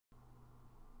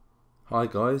Hi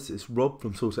guys, it's Rob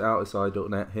from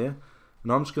sortitoutside.net here,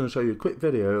 and I'm just going to show you a quick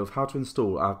video of how to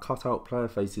install our cutout player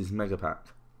faces Megapack.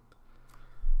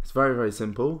 It's very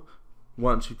simple.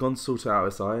 Once you've gone to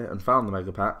sortitoutside and found the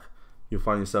Megapack, you'll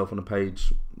find yourself on a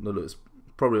page that looks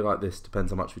probably like this,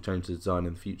 depends how much we change the design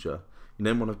in the future. You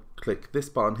then want to click this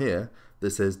button here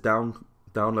that says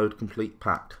download complete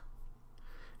pack.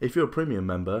 If you're a premium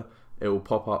member, it will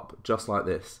pop up just like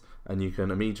this, and you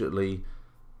can immediately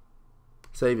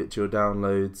save it to your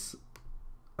downloads,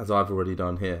 as I've already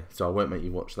done here, so I won't make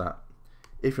you watch that.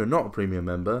 If you're not a premium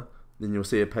member, then you'll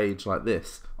see a page like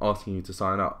this asking you to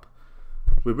sign up.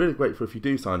 We're really grateful if you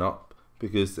do sign up,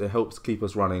 because it helps keep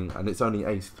us running, and it's only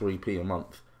 83p a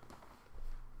month.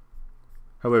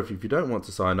 However, if you don't want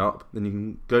to sign up, then you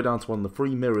can go down to one of the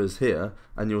free mirrors here,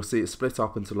 and you'll see it split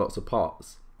up into lots of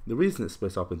parts. The reason it's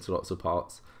split up into lots of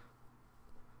parts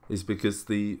is because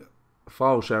the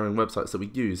file sharing websites that we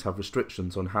use have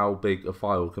restrictions on how big a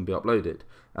file can be uploaded,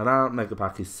 and our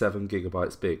Megapack is 7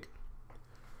 GB big.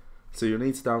 So you'll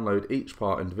need to download each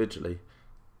part individually.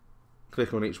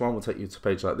 Click on each one will take you to a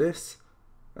page like this,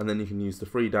 and then you can use the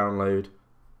free download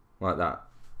like that.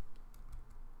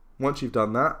 Once you've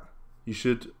done that, you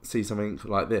should see something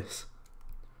like this.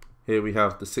 Here we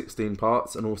have the 16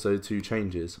 parts and also 2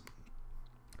 changes.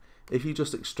 If you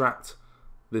just extract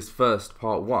this first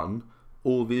part 1,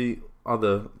 all the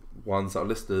other ones that are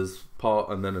listed as part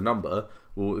and then a number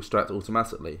will extract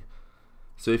automatically.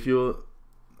 So if you're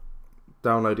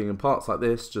downloading in parts like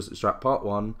this, just extract part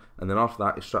 1, and then after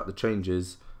that extract the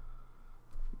changes,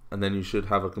 and then you should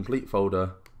have a complete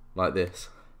folder like this.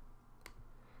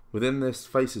 Within this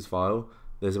faces file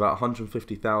there's about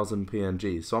 150,000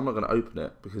 PNGs, so I'm not going to open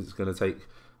it because it's going to take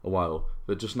a while,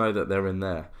 but just know that they're in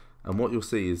there, and what you'll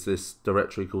see is this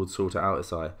directory called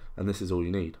sortitoutside, and this is all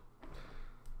you need.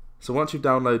 So once you've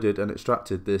downloaded and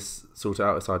extracted this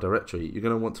sortitoutside directory, you're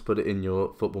going to want to put it in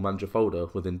your Football Manager folder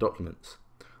within Documents.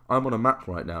 I'm on a Mac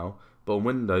right now, but on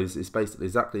Windows it's basically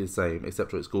exactly the same, except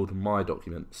for it's called My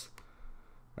Documents.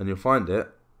 And you'll find it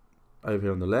over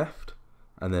here on the left,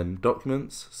 and then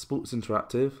Documents, Sports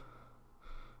Interactive,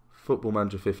 Football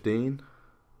Manager 15,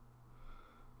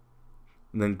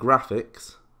 and then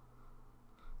Graphics,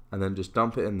 and then just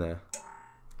dump it in there.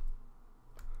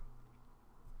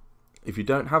 If you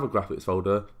don't have a graphics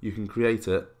folder, you can create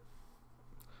it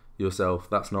yourself,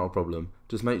 that's not a problem.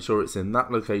 Just make sure it's in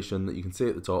that location that you can see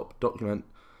at the top,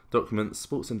 Documents,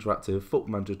 Sports Interactive, Football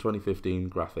Manager 2015,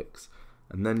 Graphics,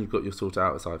 and then you've got your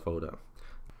sortitoutside folder.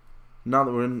 Now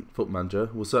that we're in Football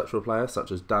Manager, we'll search for a player such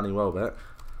as Danny Welbeck,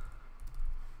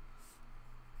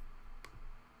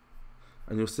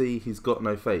 and you'll see he's got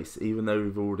no face, even though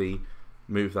we've already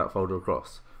moved that folder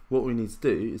across. What we need to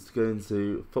do is to go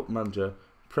into Football Manager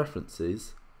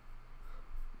Preferences,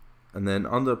 and then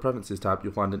under the Preferences tab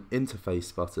you'll find an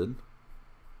Interface button,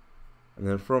 and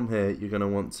then from here you're going to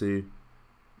want to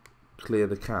clear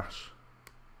the cache.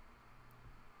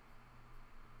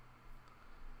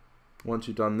 Once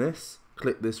you've done this,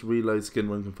 click this Reload Skin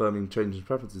when confirming changes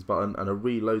preferences button, and a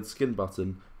Reload Skin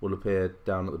button will appear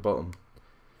down at the bottom.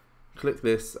 Click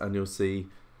this and you'll see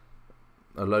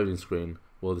a loading screen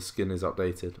while the skin is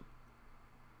updated.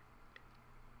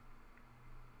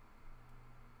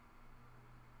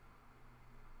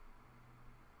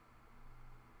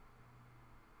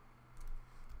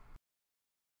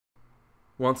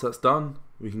 Once that's done,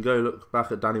 we can go look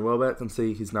back at Danny Welbeck and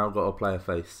see he's now got a player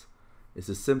face. It's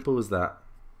as simple as that.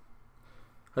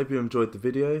 Hope you enjoyed the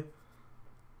video,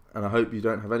 and I hope you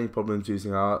don't have any problems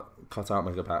using our cutout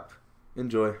Megapack.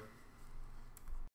 Enjoy.